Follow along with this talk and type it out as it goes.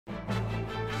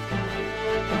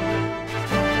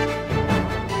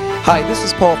Hi, this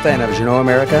is Paul Fenn of Jeanneau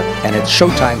America, and it's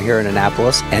showtime here in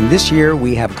Annapolis, and this year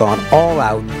we have gone all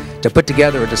out to put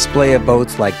together a display of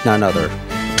boats like none other.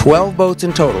 12 boats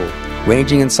in total,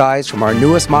 ranging in size from our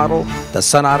newest model, the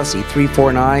Sun Odyssey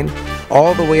 349,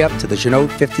 all the way up to the Jeanneau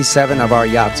 57 of our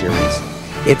yacht series.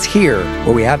 It's here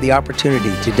where we have the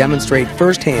opportunity to demonstrate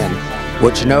firsthand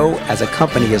what Jeanneau as a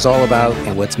company is all about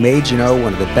and what's made Jeanneau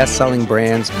one of the best-selling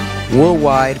brands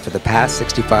worldwide for the past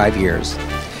 65 years.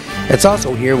 It's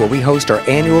also here where we host our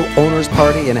annual owners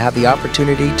party and have the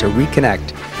opportunity to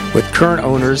reconnect with current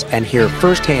owners and hear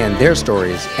firsthand their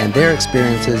stories and their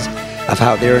experiences of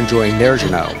how they're enjoying their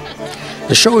Jeanneau.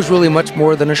 The show is really much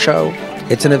more than a show,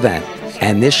 it's an event,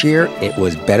 and this year it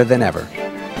was better than ever.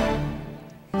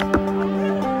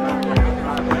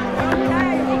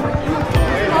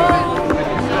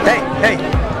 Hey,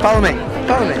 follow me.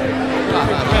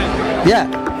 Yeah.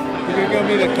 You can go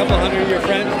meet a couple hundred of your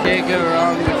friends. Can't go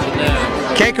wrong with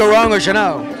Jeanneau. Can't go wrong with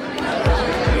Jeanneau.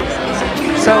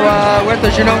 So we're at the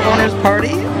Jeanneau owners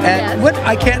party, and what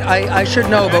I should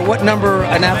know, but what number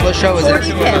Annapolis show is it?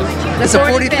 45th. It's the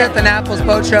 45th Annapolis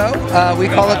Boat Show. We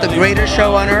call it the greatest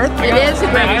show on earth. It is the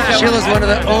greatest show. Sheila's one of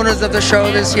the owners of the show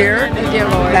this year. Dear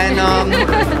Lord. And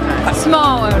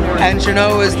small owner. And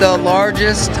Jeanneau is the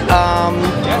largest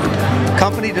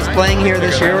company displaying here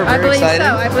this year. We're very excited.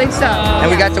 I believe so.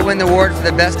 And we got to win the award for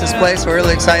the best display, so we're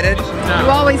really excited. You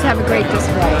always have a great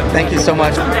display. Thank you so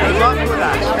much.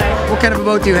 What kind of a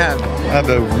boat do you have? I have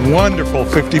a wonderful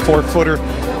 54-footer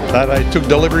that I took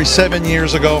delivery 7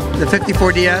 years ago. The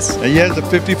 54DS? Yes, the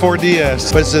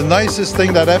 54DS. But it's the nicest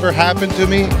thing that ever happened to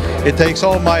me. It takes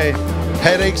all my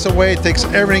headaches away. It takes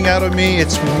everything out of me.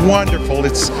 It's wonderful.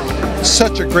 It's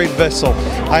such a great vessel.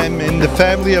 I am in the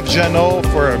family of Jeanneau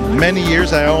for many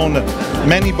years. I own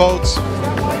many boats.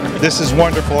 This is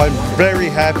wonderful. I'm very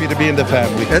happy to be in the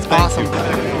family. That's awesome.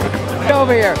 Get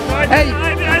over here. Hey,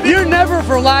 you're never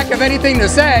for lack of anything to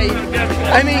say.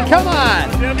 I mean, come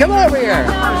on. Come over here.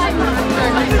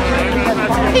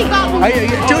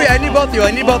 I need both of you.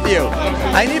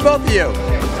 I need both of you.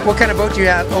 What kind of boat do you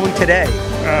own today?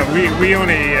 We own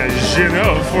a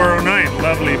Jeanneau 409,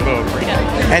 lovely boat.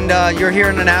 And you're here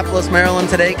in Annapolis, Maryland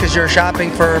today because you're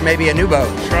shopping for maybe a new boat.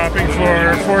 Shopping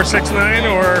for 469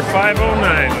 or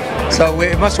 509. So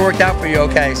it must have worked out for you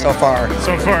okay so far.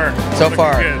 So far.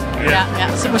 Good.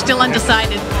 Yeah. So we're still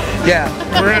undecided. Yeah.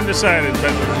 We're undecided,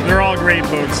 but they're all great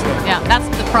boats though. Yeah, that's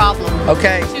the problem.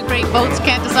 Okay. Two great boats,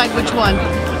 can't decide which one.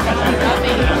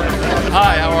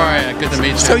 Hi, how are you? Good to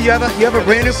meet you. So you have a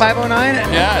brand new 509?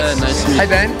 Yeah, nice to meet you. Hi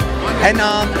Ben. And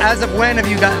as of when have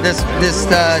you got this new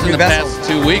vessel? In the past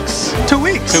 2 weeks. 2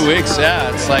 weeks? 2 weeks,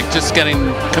 yeah. It's like just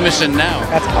getting commissioned now.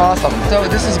 That's awesome. So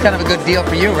this is kind of a good deal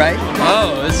for you, right?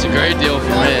 Oh, this is a great deal for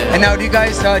me. And now do you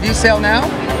guys do you sail now?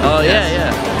 Oh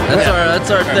yeah. That's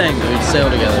our thing. We sail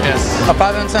together. Yes. A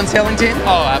father and son sailing team?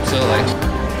 Oh, absolutely.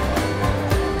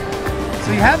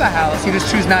 So you have a house, you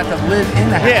just choose not to live in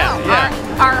the house.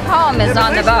 Yeah. Our home is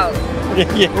on the boat.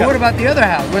 Well, what about the other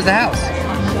house? Where's the house?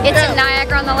 It's in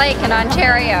Niagara-on-the-Lake in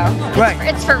Ontario. Right.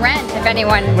 It's for rent if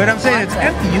anyone But I'm saying it's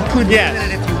empty. You could live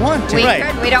in it if you want to. We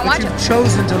could. We don't want to. You've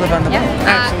chosen to live on the boat.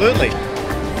 Absolutely.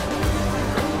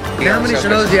 How many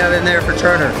Jeanneaus do you have in there for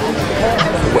charter?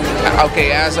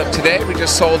 Okay, as of today, we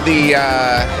just sold the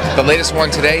latest one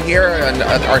today here, and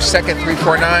our second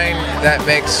 349. That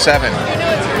makes 7.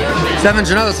 7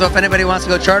 Jeanneaus. So if anybody wants to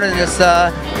go charter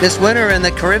this winter in the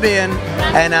Caribbean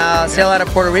and sail out of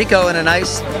Puerto Rico in a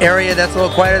nice area that's a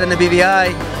little quieter than the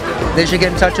BVI, they should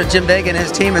get in touch with Jim Vega and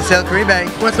his team at Sail Caribe.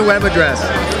 What's the web address?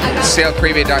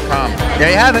 SailCaribe.com.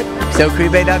 There you have it.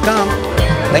 SailCaribe.com.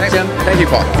 Thanks, Jim. Thank you,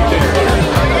 Paul.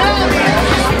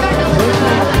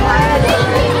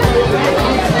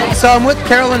 So I'm with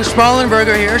Carolyn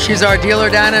Schmallenberger here. She's our dealer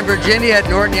down in Virginia at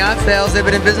Norton Yacht Sales. They've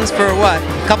been in business for what?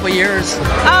 A couple of years.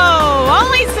 Oh,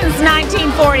 only since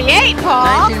 1948,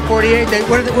 Paul. 1948.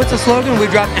 What's the slogan? We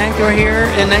dropped anchor here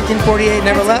in 1948,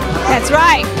 never left? That's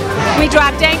right. We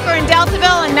dropped anchor in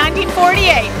Deltaville in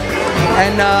 1948.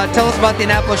 And tell us about the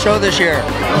Annapolis show this year.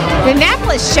 The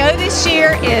Annapolis show this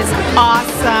year is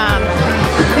awesome.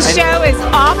 The show is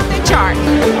off the chart.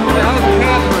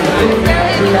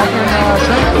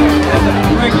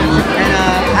 And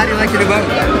how do you like the new boat?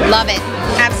 Love it.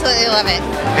 Absolutely love it.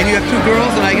 And you have 2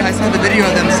 girls, and I saw the video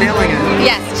of them sailing it.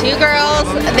 Yes, 2 girls.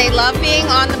 They love being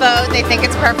on the boat. They think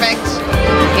it's perfect.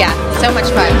 Yeah, so much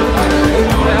fun.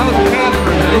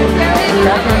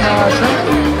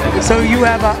 So you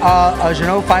have a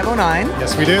Jeanneau 509.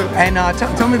 Yes, we do. And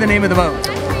tell me the name of the boat.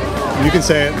 You can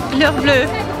say it. L'heure bleue.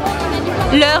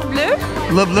 L'heure bleue.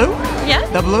 Le Bleu? Yeah.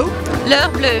 The Blue? L'heure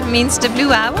bleue means the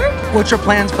blue hour. What's your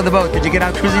plans for the boat? Did you get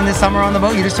out cruising this summer on the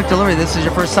boat? You just took delivery. This is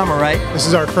your first summer, right? This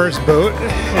is our first boat.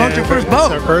 Oh, it's your first boat?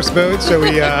 It's our first boat, so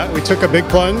we took a big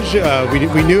plunge.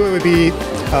 We knew it would be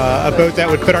a boat that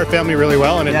would fit our family really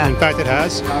well, and in fact it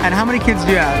has. And how many kids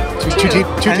do you have? Two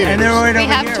teenagers. And they're right We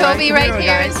over have here, Toby right Come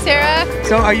here and Sarah.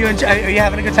 So are you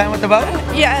having a good time with the boat?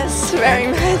 Yes, very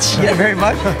much. Yeah, very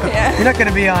much? Yeah. You're not going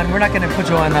to be on, we're not going to put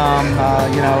you on,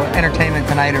 entertainment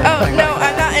tonight or Oh, anything. no,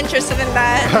 I'm not interested in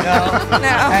that. No? No.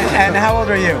 And how old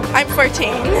are you? I'm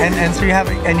 14. And so you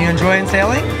enjoying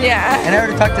sailing? Yeah. And I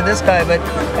already talked to this guy,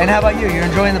 and how about you? You're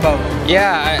enjoying the boat?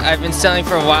 Yeah, I've been sailing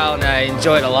for a while and I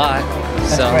enjoy it a lot.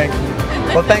 That's great.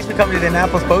 Well, thanks for coming to the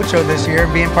Annapolis Boat Show this year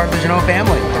and being part of the Jeanneau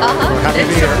family.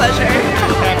 It's a pleasure.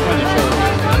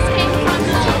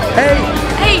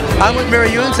 Hey, I'm with Mary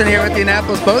Ewenson here at the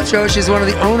Annapolis Boat Show. She's one of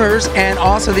the owners and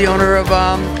also the owner of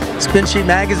Spin Sheet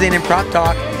Magazine and Prop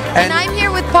Talk. And I'm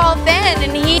here with Paul Fenn,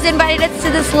 and he's invited us to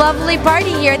this lovely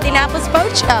party here at the Annapolis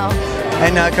Boat Show.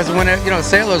 And because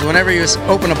sailors, whenever you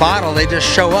open a bottle, they just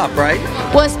show up, right?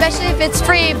 Well, especially if it's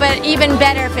free, but even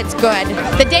better if it's good.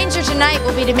 The danger tonight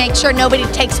will be to make sure nobody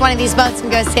takes one of these boats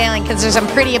and goes sailing, because there's some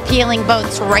pretty appealing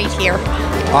boats right here.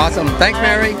 Awesome. Thanks,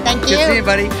 Mary. Thank you. Good to see you,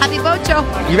 buddy. Happy boat show.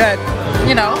 You bet.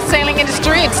 You know, sailing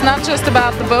industry, it's not just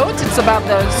about the boat, it's about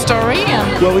the story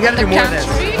and well, we got to the do more of this.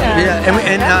 country. Yeah,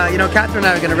 and Catherine and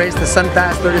I are going to race the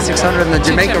Sunfast 3600 in the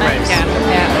Jamaica race.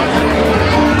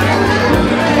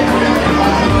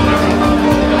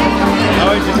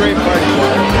 Always a great party.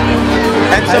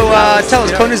 And so, tell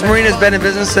us, Tony's Marina has been in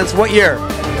business since what year?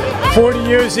 40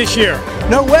 years this year.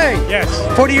 No way. Yes.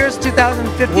 40 years,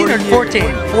 2015 or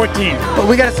 14? 14. But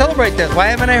we got to celebrate this. Why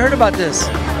haven't I heard about this?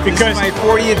 Because this is my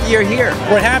 40th year here.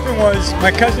 What happened was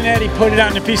my cousin Eddie put it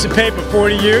on a piece of paper,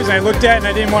 40 years, and I looked at it and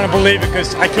I didn't want to believe it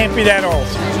because I can't be that old.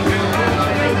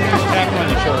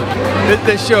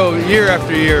 This show, year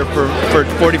after year, for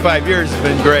 45 years has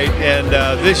been great, and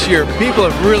this year people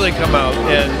have really come out,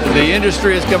 and the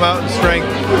industry has come out in strength.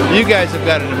 You guys have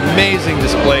got an amazing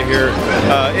display here.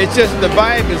 It's just, the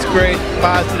vibe is great,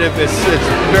 positive, it's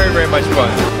very, very much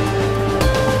fun.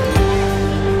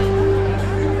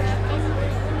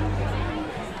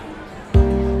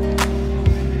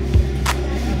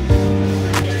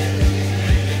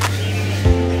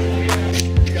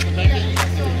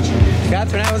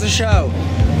 Catherine, how was the show?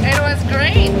 It was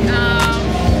great.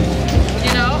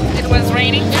 It was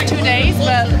raining for 2 days,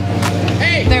 but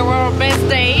there were best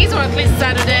days, or at least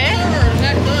Saturday.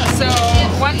 So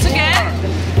once again,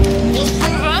 it's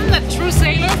proven that true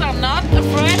sailors are not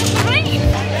afraid of the rain.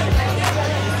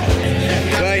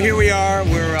 Well, here we are.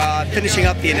 We're finishing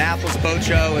up the Annapolis Boat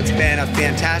Show. It's been a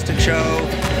fantastic show.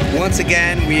 Once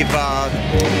again, we've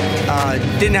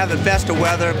didn't have the best of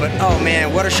weather, but oh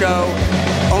man, what a show.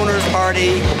 Owners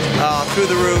party through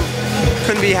the roof.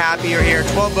 Couldn't be happier here.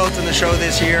 12 boats in the show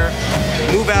this year.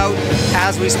 Move out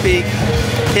as we speak.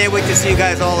 Can't wait to see you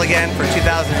guys all again for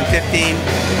 2015.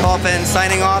 Paul Fenn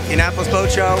signing off, the Annapolis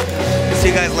Boat Show. See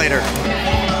you guys later.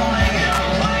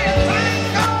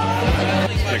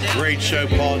 A great show,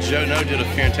 Paul. Jeanneau did a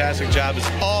fantastic job as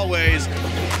always.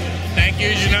 Thank you,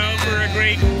 Jeanneau, for a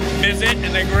great visit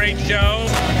and a great show.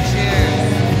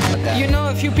 You know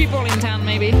a few people in town,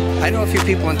 maybe? I know a few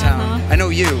people in town. I know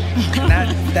you.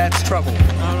 That's trouble.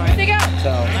 All right. There you go.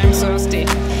 So, I'm thirsty.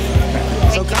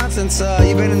 So Constance,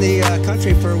 you've been in the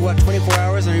country for what, 24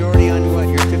 hours, and you're already on what,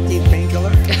 your 15th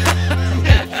painkiller?